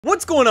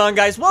What's going on,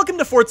 guys? Welcome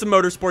to Forza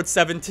Motorsport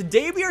 7.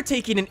 Today we are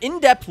taking an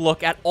in-depth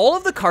look at all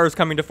of the cars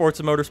coming to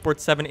Forza Motorsport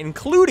 7,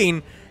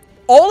 including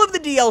all of the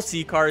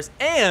DLC cars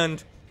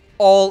and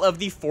all of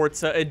the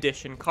Forza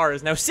Edition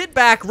cars. Now sit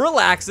back,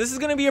 relax, this is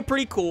going to be a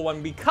pretty cool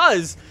one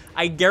because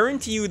I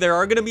guarantee you there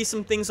are going to be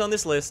some things on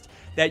this list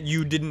that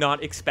you did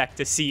not expect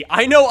to see.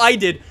 I know I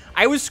did.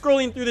 I was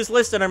scrolling through this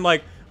list and I'm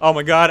like, oh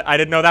my god, I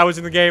didn't know that was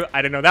in the game,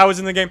 I didn't know that was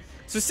in the game.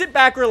 So sit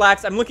back,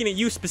 relax. I'm looking at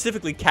you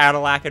specifically,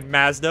 Cadillac and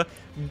Mazda,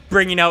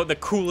 bringing out the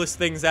coolest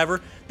things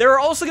ever. There are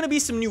also going to be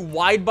some new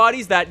wide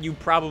bodies that you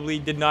probably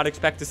did not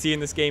expect to see in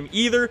this game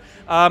either.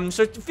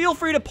 So feel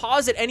free to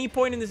pause at any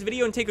point in this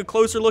video and take a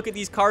closer look at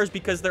these cars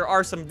because there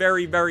are some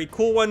very, very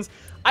cool ones.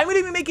 I'm going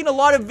to be making a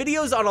lot of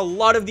videos on a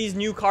lot of these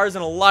new cars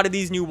and a lot of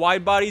these new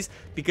wide bodies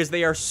because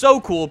they are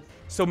so cool.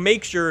 So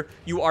make sure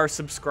you are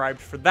subscribed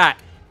for that.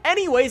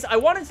 Anyways, I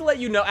wanted to let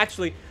you know,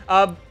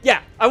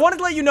 I wanted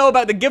to let you know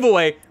about the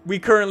giveaway we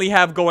currently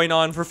have going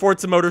on for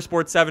Forza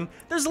Motorsport 7.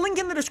 There's a link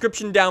in the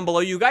description down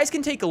below. You guys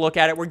can take a look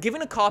at it. We're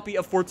giving a copy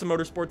of Forza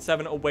Motorsport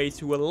 7 away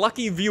to a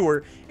lucky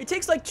viewer. It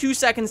takes like 2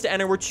 seconds to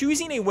enter. We're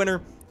choosing a winner,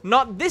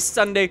 not this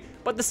Sunday,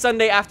 but the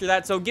Sunday after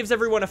that, so it gives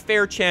everyone a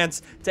fair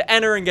chance to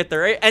enter and get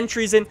their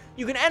entries in.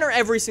 You can enter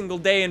every single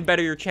day and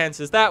better your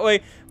chances that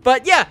way.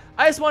 But yeah,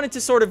 I just wanted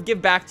to sort of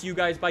give back to you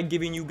guys by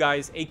giving you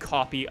guys a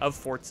copy of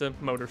Forza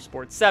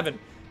Motorsport 7.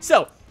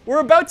 So,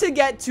 we're about to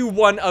get to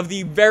one of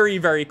the very,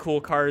 very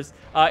cool cars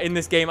in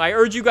this game. I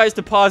urge you guys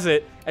to pause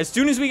it as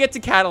soon as we get to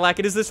Cadillac.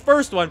 It is this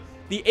first one,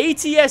 the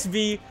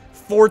ATS-V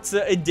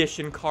Forza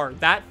Edition car.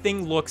 That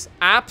thing looks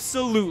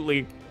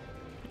absolutely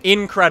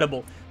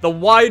incredible. The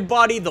wide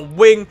body, the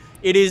wing,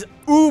 it is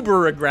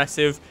uber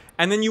aggressive.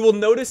 And then you will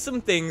notice some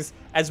things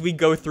as we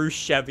go through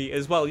Chevy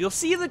as well. You'll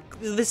see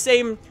the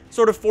same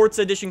sort of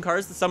Forza Edition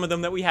cars, some of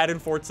them that we had in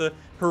Forza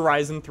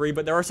Horizon 3,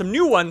 but there are some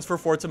new ones for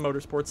Forza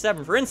Motorsport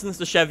 7. For instance,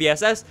 the Chevy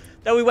SS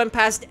that we went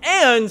past,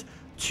 and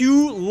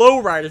 2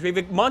 lowriders. We have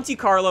a Monte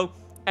Carlo,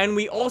 and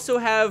we also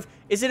have,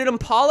 is it an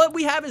Impala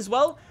we have as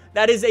well?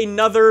 That is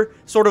another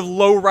sort of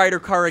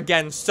lowrider car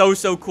again. So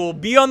cool.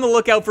 Be on the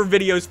lookout for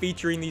videos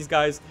featuring these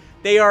guys.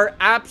 They are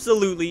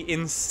absolutely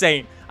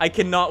insane. I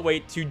cannot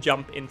wait to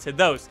jump into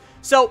those.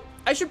 So,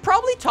 I should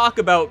probably talk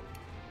about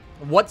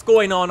what's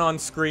going on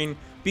screen,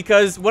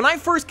 because when I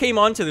first came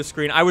onto the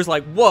screen, I was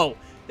like, whoa,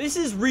 this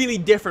is really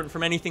different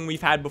from anything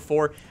we've had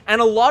before,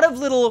 and a lot of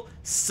little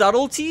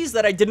subtleties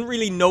that I didn't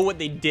really know what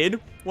they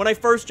did when I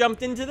first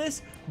jumped into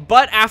this,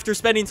 but after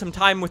spending some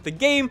time with the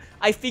game,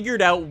 I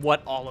figured out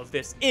what all of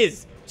this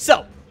is.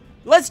 So,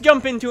 let's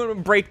jump into it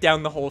and break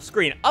down the whole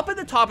screen. Up at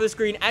the top of the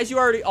screen, as you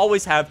already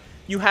always have,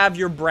 you have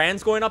your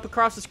brands going up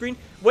across the screen.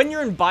 When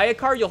you're in buy a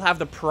car, you'll have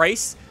the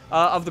price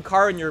of the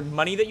car and your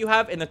money that you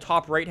have in the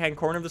top right-hand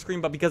corner of the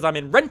screen. But because I'm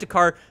in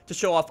rent-a-car to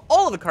show off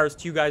all of the cars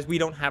to you guys, we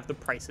don't have the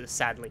prices,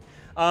 sadly.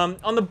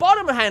 On the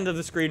bottom hand of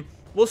the screen,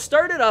 we'll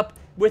start it up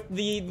with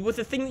the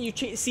thing that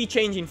you see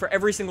changing for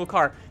every single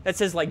car. That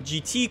says like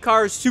GT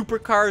cars,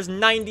 supercars,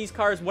 90s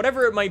cars,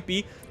 whatever it might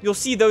be. You'll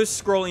see those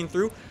scrolling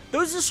through.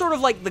 Those are sort of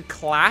like the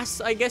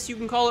class, I guess you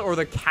can call it, or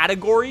the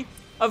category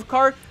of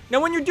car. Now,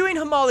 when you're doing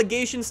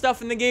homologation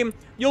stuff in the game,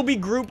 you'll be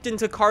grouped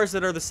into cars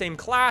that are the same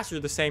class or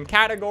the same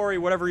category,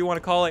 whatever you want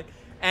to call it,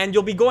 and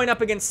you'll be going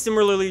up against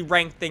similarly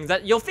ranked things.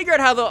 That you'll figure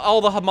out how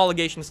all the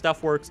homologation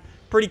stuff works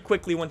pretty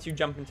quickly once you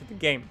jump into the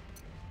game.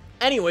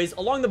 Anyways,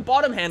 along the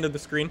bottom hand of the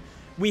screen,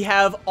 we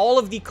have all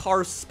of the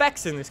car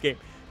specs in this game.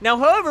 Now,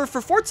 however,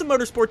 for Forza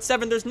Motorsport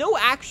 7, there's no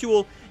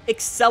actual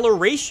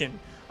acceleration,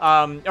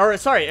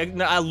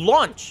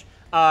 launch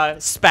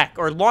spec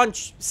or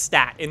launch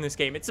stat in this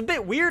game. It's a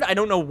bit weird. I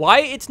don't know why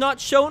it's not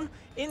shown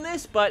in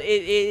this, but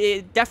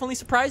it definitely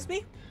surprised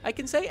me, I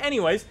can say.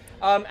 Anyways,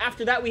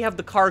 after that, we have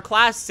the car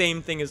class,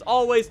 same thing as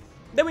always.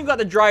 Then we've got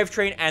the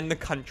drivetrain and the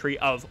country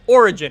of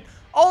origin.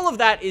 All of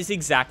that is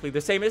exactly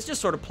the same. It's just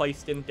sort of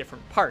placed in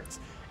different parts.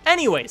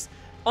 Anyways,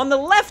 on the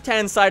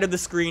left-hand side of the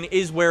screen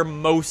is where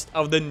most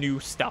of the new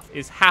stuff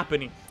is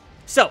happening.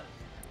 So,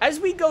 as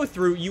we go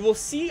through, you will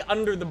see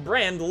under the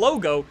brand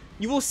logo,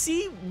 you will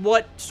see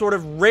what sort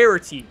of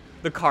rarity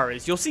the car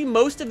is. You'll see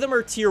most of them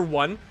are tier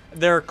 1.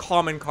 They're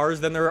common cars,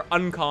 then they're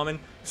uncommon,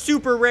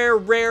 super rare,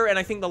 rare, and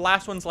I think the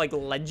last one's like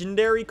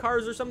legendary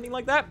cars or something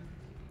like that.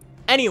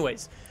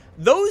 Anyways,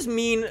 those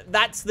mean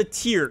that's the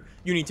tier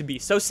you need to be.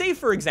 So say,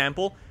 for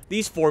example,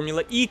 these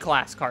Formula E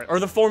class cars, or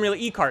the Formula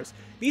E cars.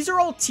 These are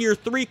all tier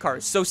 3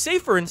 cars. So say,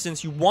 for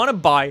instance, you want to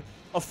buy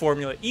a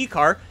Formula E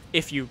car,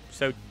 if you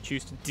so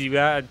choose to do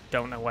that. I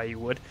don't know why you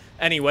would.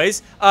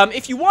 Anyways,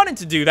 if you wanted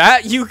to do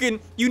that, you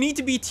need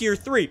to be tier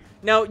 3.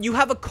 Now, you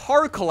have a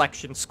car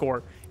collection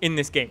score in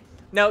this game.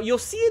 Now, you'll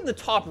see in the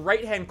top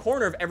right-hand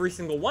corner of every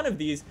single one of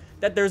these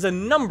that there's a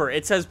number.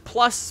 It says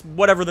plus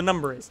whatever the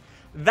number is.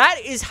 That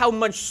is how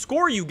much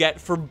score you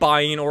get for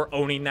buying or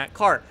owning that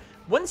car.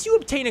 Once you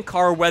obtain a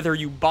car, whether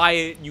you buy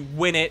it, you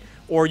win it,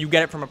 or you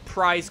get it from a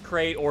prize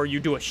crate, or you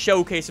do a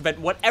showcase event,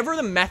 whatever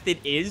the method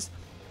is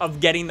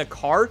of getting the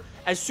car,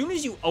 as soon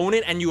as you own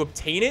it and you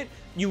obtain it,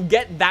 you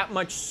get that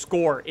much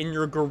score in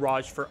your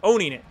garage for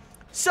owning it.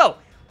 So,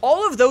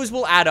 All of those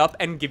will add up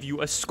and give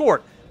you a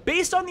score.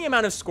 Based on the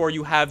amount of score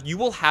you have, you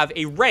will have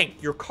a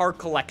rank, your car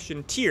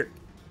collection tier.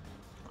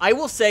 I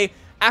will say,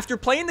 after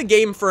playing the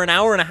game for an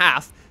hour and a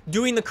half,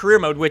 doing the career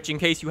mode, which in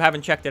case you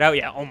haven't checked it out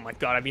yet, oh my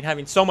god, I've been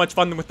having so much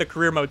fun with the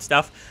career mode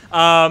stuff.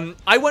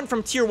 I went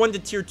from tier 1 to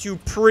tier 2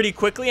 pretty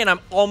quickly, and I'm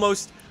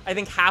almost, I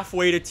think,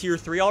 halfway to tier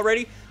 3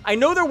 already. I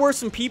know there were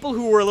some people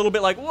who were a little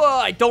bit like, whoa,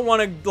 I don't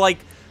want to, like,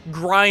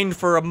 grind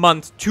for a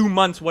month, 2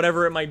 months,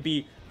 whatever it might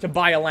be, to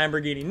buy a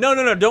Lamborghini.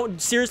 No,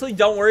 seriously,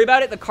 don't worry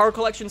about it. The car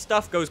collection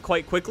stuff goes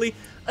quite quickly,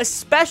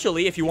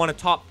 especially if you want a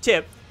top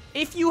tip.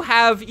 If you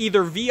have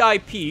either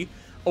VIP,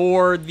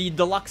 or the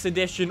Deluxe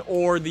Edition,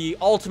 or the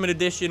Ultimate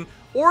Edition,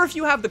 or if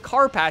you have the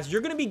Car Pass,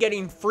 you're going to be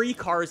getting free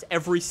cars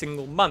every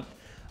single month.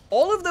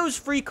 All of those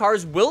free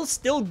cars will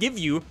still give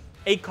you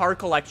a car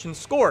collection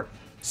score.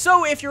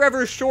 So if you're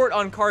ever short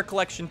on car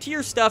collection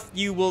tier stuff,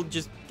 you will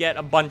just get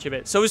a bunch of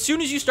it. So as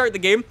soon as you start the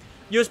game,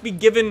 you'll just be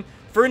given,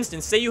 for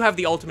instance, say you have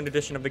the Ultimate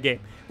Edition of the game,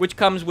 which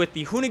comes with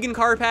the Hoonigan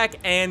car pack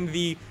and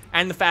the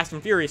Fast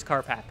and Furious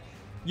car pack.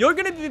 You're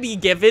going to be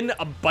given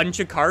a bunch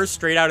of cars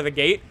straight out of the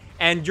gate,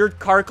 and your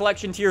car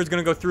collection tier is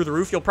going to go through the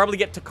roof. You'll probably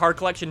get to car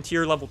collection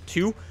tier level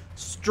 2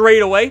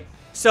 straight away.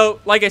 So,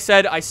 like I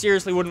said, I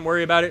seriously wouldn't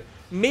worry about it.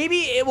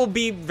 Maybe it will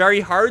be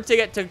very hard to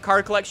get to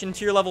car collection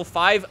tier level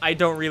 5. I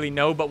don't really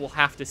know, but we'll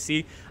have to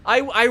see.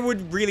 I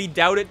would really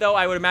doubt it, though.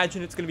 I would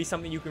imagine it's going to be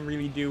something you can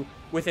really do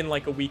within,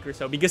 like, a week or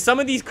so. Because some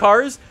of these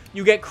cars,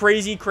 you get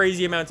crazy,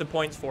 crazy amounts of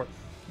points for.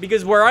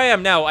 Because where I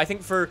am now, I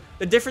think for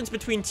the difference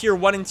between tier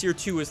 1 and tier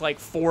 2 is, like,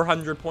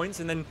 400 points.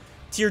 And then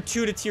tier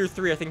 2 to tier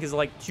 3, I think, is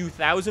like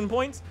 2,000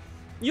 points.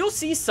 You'll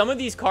see some of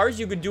these cars,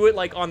 you could do it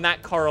like on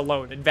that car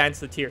alone, advance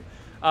the tier.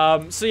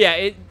 So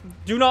yeah,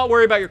 do not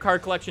worry about your car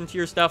collection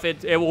tier stuff.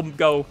 It will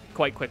go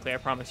quite quickly, I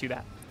promise you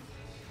that.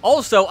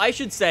 Also, I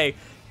should say,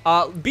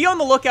 be on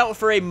the lookout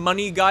for a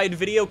money guide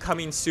video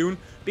coming soon,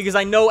 because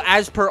I know,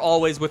 as per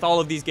always with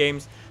all of these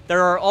games,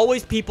 there are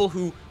always people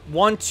who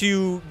want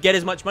to get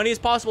as much money as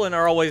possible and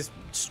are always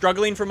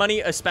struggling for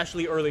money,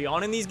 especially early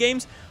on in these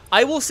games.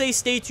 I will say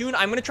stay tuned.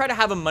 I'm going to try to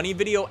have a money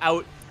video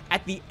out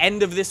at the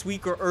end of this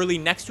week or early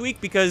next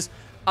week because,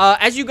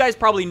 as you guys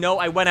probably know,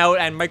 I went out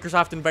and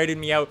Microsoft invited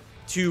me out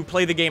to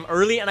play the game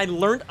early, and I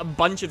learned a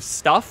bunch of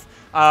stuff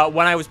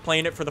when I was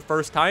playing it for the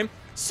first time.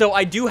 So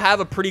I do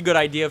have a pretty good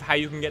idea of how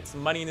you can get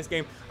some money in this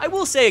game. I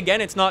will say, again,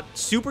 it's not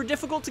super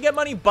difficult to get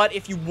money, but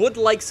if you would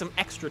like some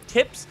extra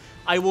tips,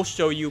 I will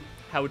show you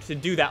how to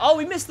do that. Oh,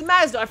 we missed the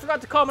Mazda. I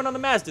forgot to comment on the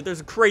Mazda. There's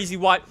a crazy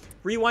what.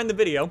 Rewind the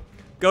video.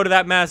 Go to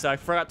that Mazda. I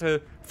forgot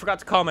to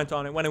comment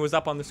on it when it was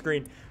up on the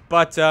screen.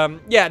 But,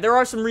 yeah, there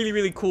are some really,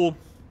 really cool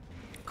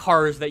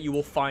cars that you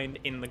will find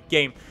in the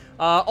game.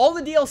 All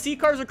the DLC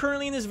cars are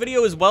currently in this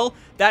video as well.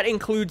 That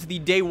includes the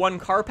Day 1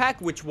 car pack,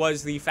 which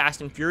was the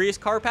Fast and Furious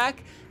car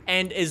pack,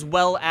 and as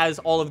well as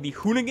all of the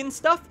Hoonigan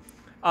stuff.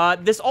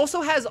 This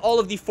also has all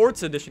of the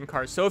Forza Edition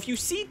cars. So if you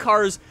see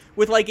cars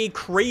with like a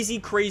crazy,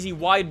 crazy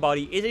wide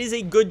body, it is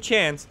a good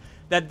chance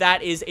that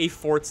that is a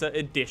Forza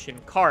Edition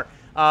car.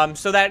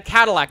 So that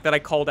Cadillac that I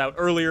called out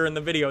earlier in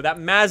the video, that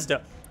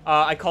Mazda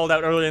I called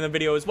out earlier in the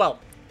video as well.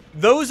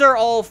 Those are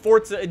all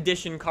Forza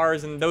Edition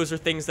cars, and those are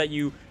things that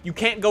you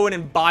can't go in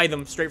and buy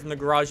them straight from the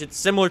garage. It's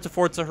similar to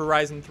Forza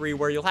Horizon 3,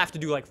 where you'll have to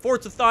do, like,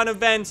 Forza-thon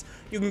events.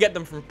 You can get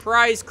them from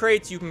prize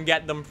crates. You can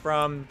get them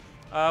from,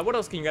 what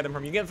else can you get them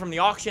from? You get them from the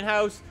auction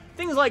house.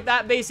 Things like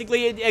that,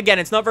 basically. Again,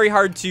 it's not very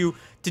hard to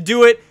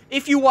do it.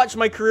 If you watch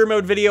my career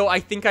mode video, I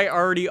think I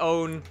already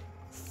own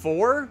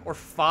 4 or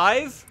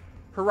 5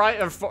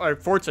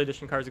 Forza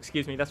Edition cars,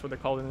 excuse me. That's what they're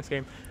called in this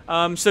game.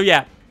 So,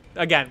 yeah,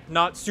 again,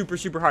 not super,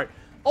 super hard.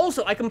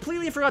 Also, I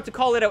completely forgot to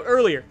call it out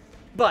earlier,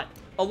 but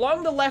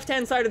along the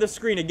left-hand side of the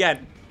screen,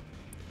 again,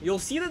 you'll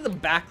see that the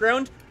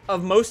background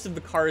of most of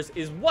the cars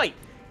is white.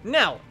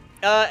 Now,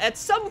 at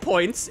some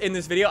points in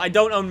this video, I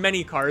don't own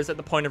many cars at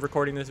the point of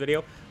recording this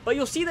video, but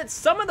you'll see that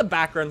some of the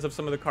backgrounds of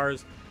some of the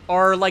cars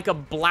are like a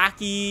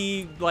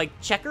blacky, like,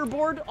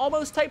 checkerboard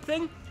almost type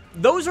thing.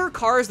 Those are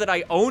cars that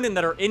I own and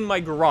that are in my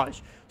garage.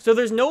 So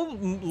there's no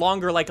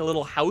longer like a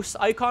little house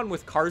icon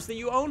with cars that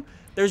you own.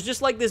 There's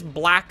just like this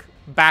black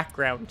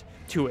background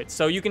to it.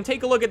 So you can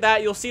take a look at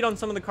that. You'll see it on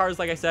some of the cars,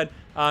 like I said,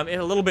 a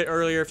little bit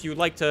earlier. If you would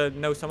like to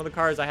know some of the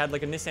cars, I had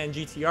like a Nissan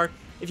GTR.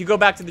 If you go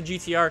back to the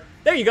GTR,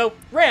 there you go,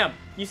 Ram.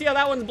 You see how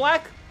that one's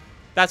black?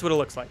 That's what it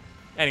looks like.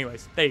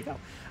 Anyways, there you go.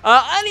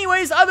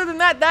 Anyways, other than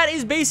that, that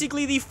is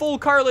basically the full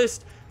car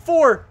list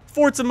for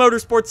Forza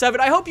Motorsport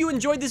 7. I hope you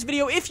enjoyed this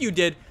video. If you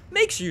did,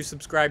 make sure you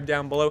subscribe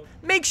down below.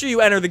 Make sure you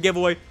enter the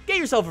giveaway. Get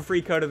yourself a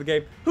free code of the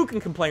game. Who can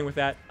complain with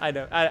that? I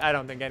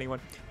don't think anyone.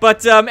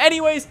 But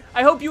anyways,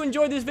 I hope you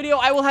enjoyed this video.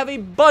 I will have a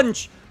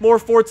bunch more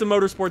Forza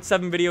Motorsport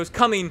 7 videos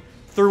coming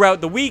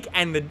throughout the week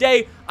and the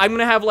day. I'm going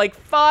to have like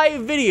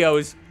 5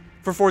 videos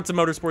for Forza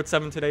Motorsport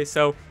 7 today.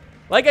 So,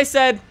 like I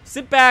said,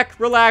 sit back,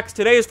 relax.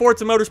 Today is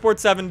Forza Motorsport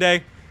 7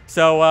 day.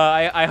 So,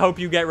 I hope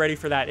you get ready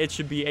for that. It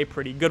should be a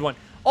pretty good one.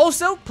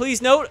 Also,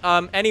 please note,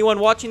 anyone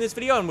watching this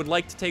video and would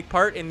like to take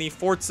part in the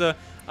Forza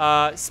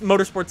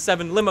Motorsport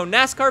 7 Limo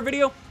NASCAR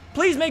video,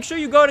 please make sure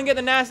you go out and get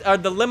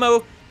the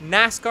limo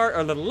NASCAR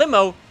or the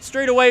limo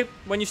straight away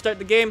when you start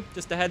the game.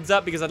 Just a heads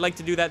up, because I'd like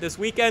to do that this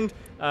weekend.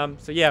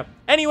 So yeah.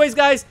 Anyways,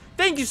 guys,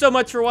 thank you so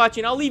much for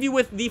watching. I'll leave you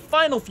with the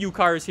final few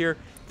cars here.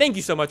 Thank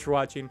you so much for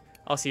watching.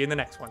 I'll see you in the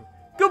next one.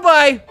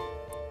 Goodbye!